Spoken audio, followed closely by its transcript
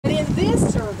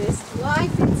this service,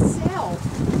 life itself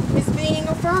is being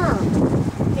affirmed.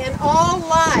 And all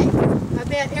life, I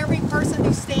bet every person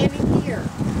who's standing here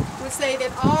would say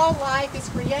that all life is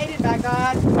created by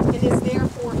God and is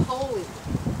therefore holy.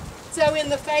 So in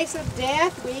the face of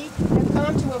death, we have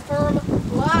come to affirm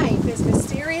life as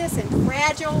mysterious and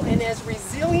fragile and as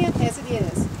resilient as it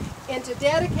is, and to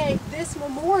dedicate this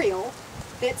memorial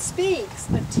that speaks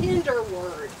a tender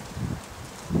word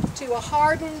to a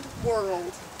hardened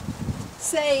world,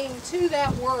 saying to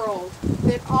that world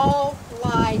that all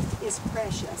life is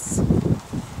precious.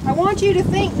 I want you to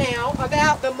think now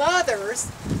about the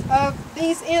mothers of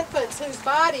these infants whose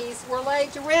bodies were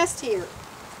laid to rest here.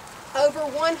 Over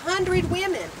 100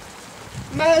 women,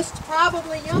 most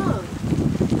probably young,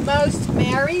 most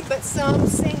married but some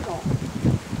single.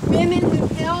 Women who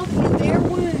held in their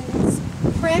wombs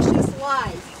precious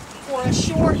life for a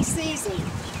short season,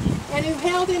 and who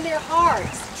held in their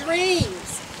hearts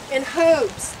dreams and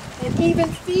hopes and even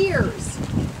fears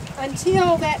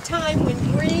until that time when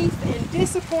grief and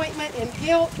disappointment and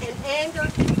guilt and anger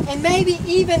and maybe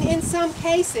even in some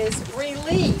cases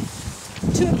relief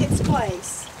took its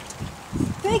place.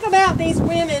 Think about these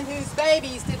women whose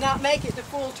babies did not make it to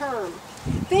full term.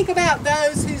 Think about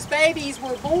those whose babies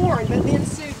were born but then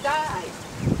soon died.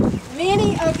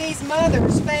 Many of these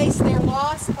mothers face their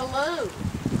loss alone.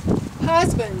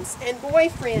 Husbands and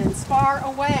boyfriends far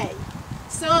away.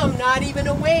 Some not even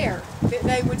aware that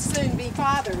they would soon be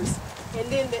fathers, and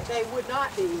then that they would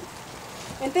not be.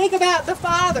 And think about the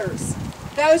fathers,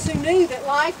 those who knew that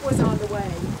life was on the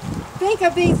way. Think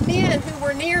of these men who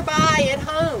were nearby at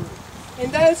home,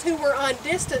 and those who were on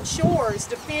distant shores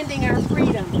defending our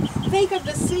freedom. Think of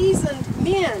the seasoned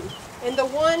men and the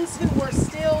ones who were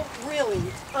still really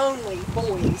only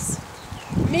boys.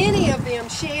 Many of them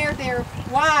shared their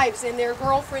wives and their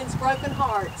girlfriends' broken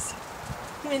hearts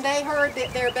when they heard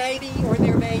that their baby or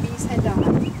their babies had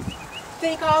died.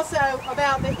 Think also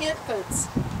about the infants,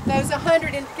 those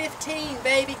 115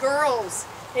 baby girls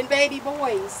and baby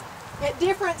boys at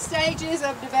different stages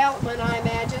of development, I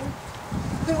imagine,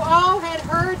 who all had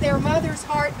heard their mother's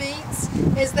heartbeats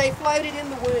as they floated in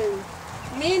the womb.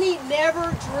 Many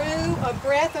never drew a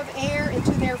breath of air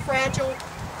into their fragile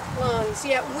lungs,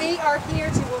 yet we are here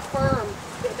to affirm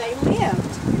that they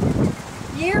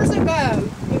lived. Years ago,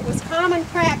 it was common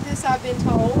practice, I've been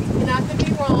told, and I could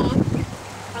be wrong.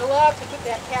 I love to put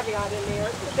that caveat in there.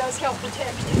 It does help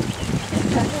protect you.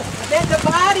 That the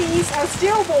bodies of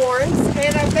stillborns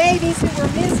and of babies who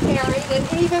were miscarried,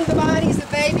 and even the bodies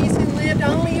of babies who lived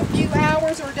only a few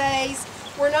hours or days,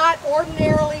 were not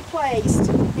ordinarily placed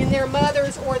in their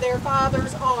mother's or their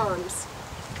father's arms.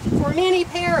 For many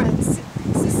parents,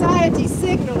 society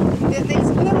signaled that these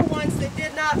little ones that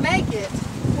did not make it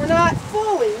were not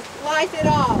fully life at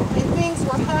all, and things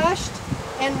were hushed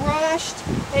and rushed,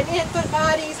 and infant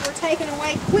bodies were taken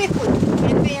away quickly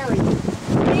and buried.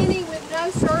 Many with no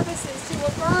services to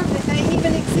affirm that they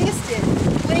even existed,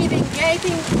 leaving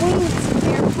gaping wounds in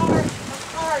their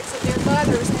hearts of their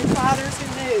mothers and fathers who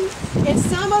knew. And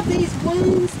some of these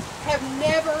wounds have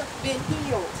never been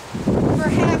healed.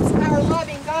 Perhaps our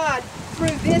loving God,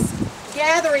 through this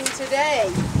gathering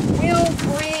today, will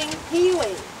bring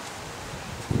healing.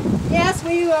 Yes,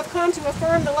 we have come to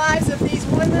affirm the lives of these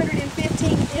 115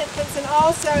 infants, and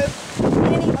also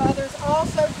many others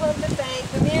also come to thank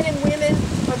the men and women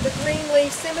of the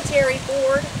Greenleaf Cemetery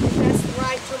Board, if that's the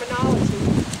right terminology,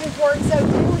 who've worked so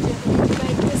diligently to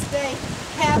make this day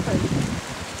happen.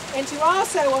 And to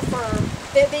also affirm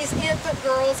that these infant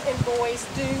girls and boys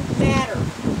do matter.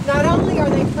 Not only are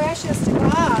they precious to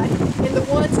God and the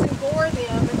ones who bore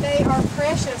them, but they are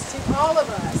precious to all of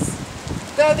us.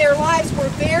 Though their lives were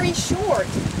very short,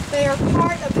 they are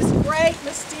part of this great,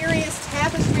 mysterious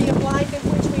tapestry of life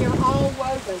in which we are all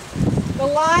woven. The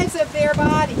lives of their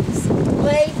bodies,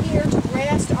 laid here to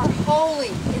rest, are holy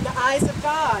in the eyes of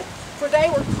God, for they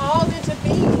were called into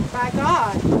being by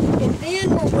God, and then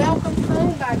were welcomed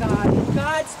home by God in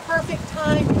God's perfect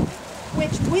timing,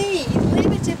 which we,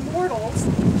 limited mortals,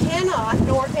 cannot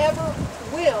nor ever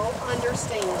will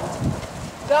understand.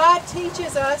 God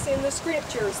teaches us in the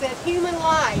Scriptures that human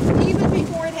life, even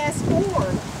before it has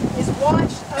form, is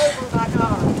watched over by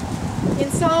God. In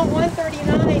Psalm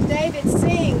 139, David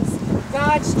sings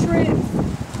God's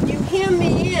truth. You hem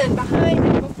me in behind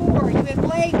and before. You have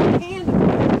laid your hand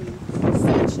upon me.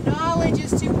 Such knowledge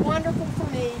is too wonderful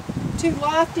for me, too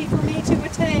lofty for me to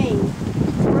attain.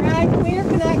 Where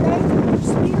can I go from your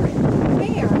spirit?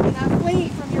 Where can I flee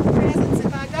from your presence?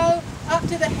 If I go up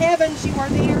to the heavens, you are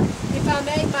there. If I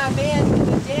make my bed in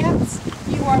the depths,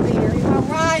 you are there. If I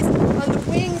rise on the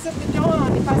wings of the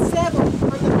dawn, if I settle on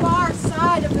the far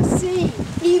side of the sea,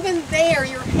 even even there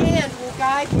your hand will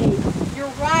guide me. Your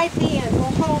right hand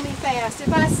will hold me fast.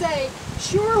 If I say,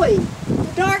 surely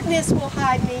the darkness will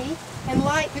hide me, and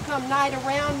light become night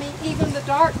around me, even the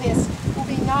darkness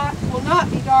will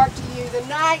not be dark to you. The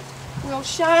night will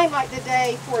shine like the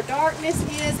day, for darkness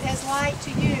is as light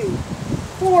to you.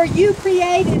 For you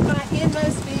created my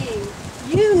inmost being.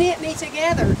 You knit me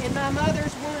together in my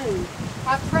mother's womb.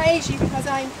 I praise you because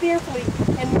I am fearfully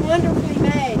and wonderfully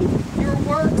made. Your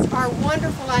works are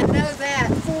wonderful, I know that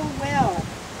full well.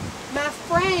 My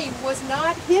frame was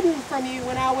not hidden from you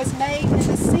when I was made in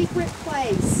the secret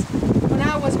place, when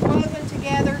I was woven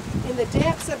together in the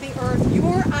depths of the earth.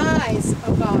 Your eyes,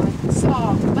 O God,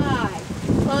 saw my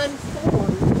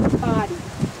unformed body.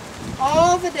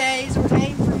 All the days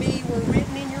ordained for me were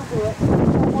written in your book,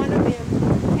 for one of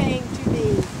them came to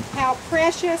me. How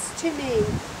precious to me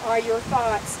are your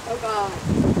thoughts, O God.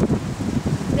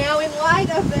 Now in light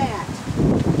of that,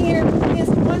 here is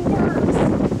one verse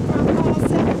from Paul's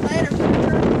second letter to the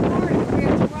church of Corinth, where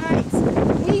he writes,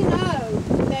 we know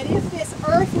that if this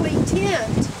earthly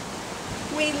tent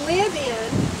we live in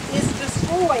is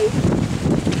destroyed,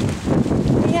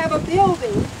 we have a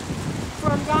building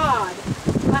from God,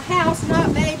 a house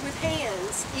not made with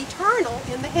hands, eternal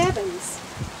in the heavens.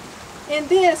 In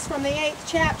this, from the 8th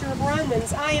chapter of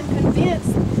Romans, I am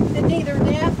convinced that neither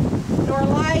death, nor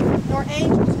life, nor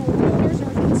angels, nor rulers, nor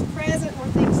things present, nor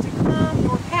things to come,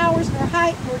 nor powers, nor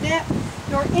height, nor depth,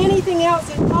 nor anything else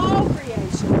in all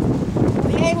creation will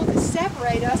be able to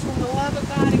separate us from the love of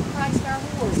God in Christ our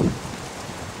Lord.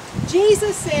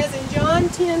 Jesus says in John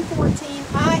 10:14,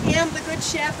 I am the good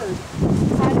shepherd.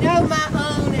 I know my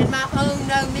own, and my own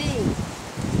know me.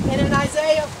 And in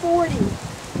Isaiah 40,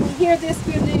 we hear this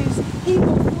good news. He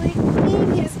will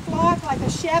feed his flock like a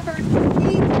shepherd.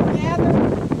 He will gather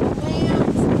the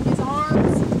lambs in his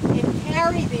arms and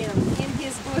carry them in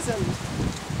his bosom.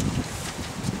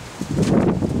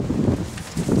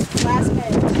 Last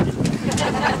page.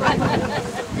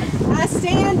 I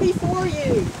stand before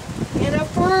you and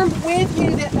affirm with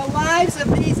you that the lives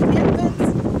of these infants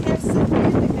have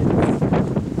significance.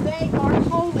 They are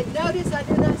holy. Notice I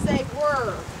did not say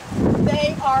were.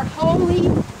 They are holy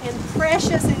and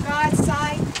precious in God's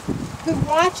sight, who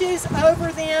watches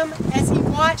over them as he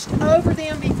watched over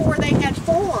them before they had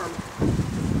formed.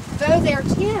 Though their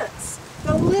tents,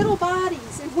 the little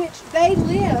bodies in which they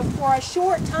live for a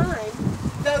short time,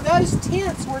 though those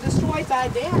tents were destroyed by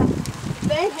death,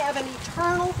 they have an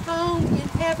eternal home in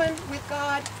heaven with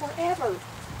God forever.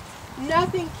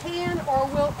 Nothing can or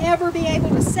will ever be able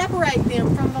to separate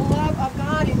them from the love of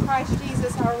God in Christ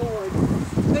Jesus our Lord.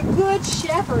 The Good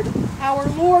Shepherd, our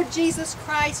Lord Jesus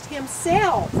Christ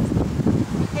himself,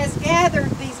 has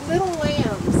gathered these little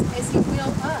lambs, as he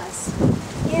will us,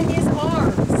 in his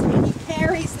arms, and he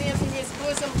carries them in his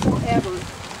bosom forever.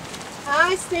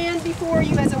 I stand before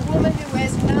you as a woman who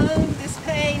has known this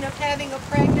pain of having a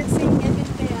pregnancy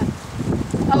ending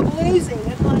death, of losing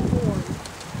an unborn.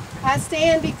 I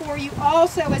stand before you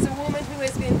also as a woman who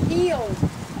has been healed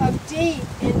of deep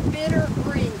and bitter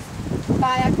grief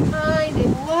by a kind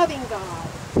and loving God,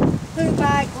 who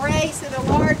by grace at a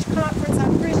large conference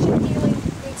on Christian healing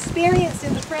experienced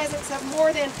in the presence of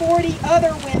more than 40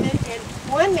 other women and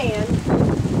one man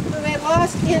who had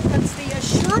lost infants the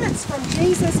assurance from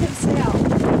Jesus himself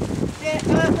that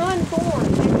my unborn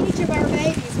and each of our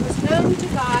babies was known to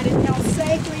God and held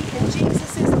safely in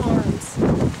Jesus' arms.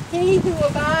 He who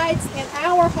abides in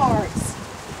our hearts,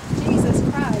 Jesus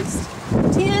Christ,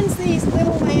 tends these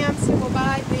little lambs who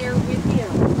abide there with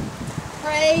him.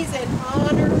 Praise and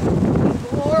honor and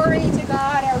glory to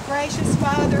God, our gracious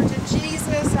Father, to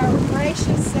Jesus, our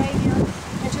gracious Savior,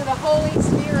 and to the Holy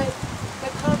Spirit,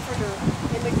 the Comforter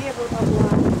and the Giver of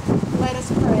life. Let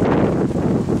us pray.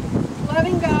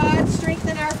 Loving God,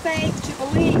 strengthen our faith to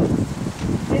believe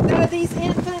that though these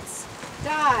infants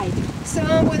died,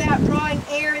 some without drawing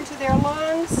air into their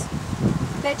lungs,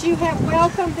 that you have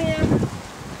welcomed them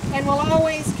and will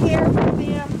always care for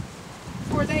them,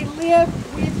 for they live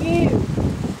with you.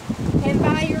 And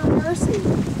by your mercy,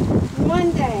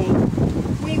 one day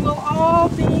we will all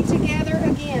be together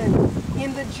again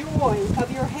in the joy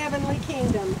of your heavenly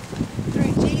kingdom.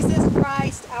 Through Jesus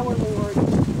Christ our Lord.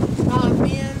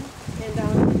 Amen and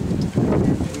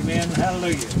amen. Amen.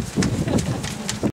 Hallelujah.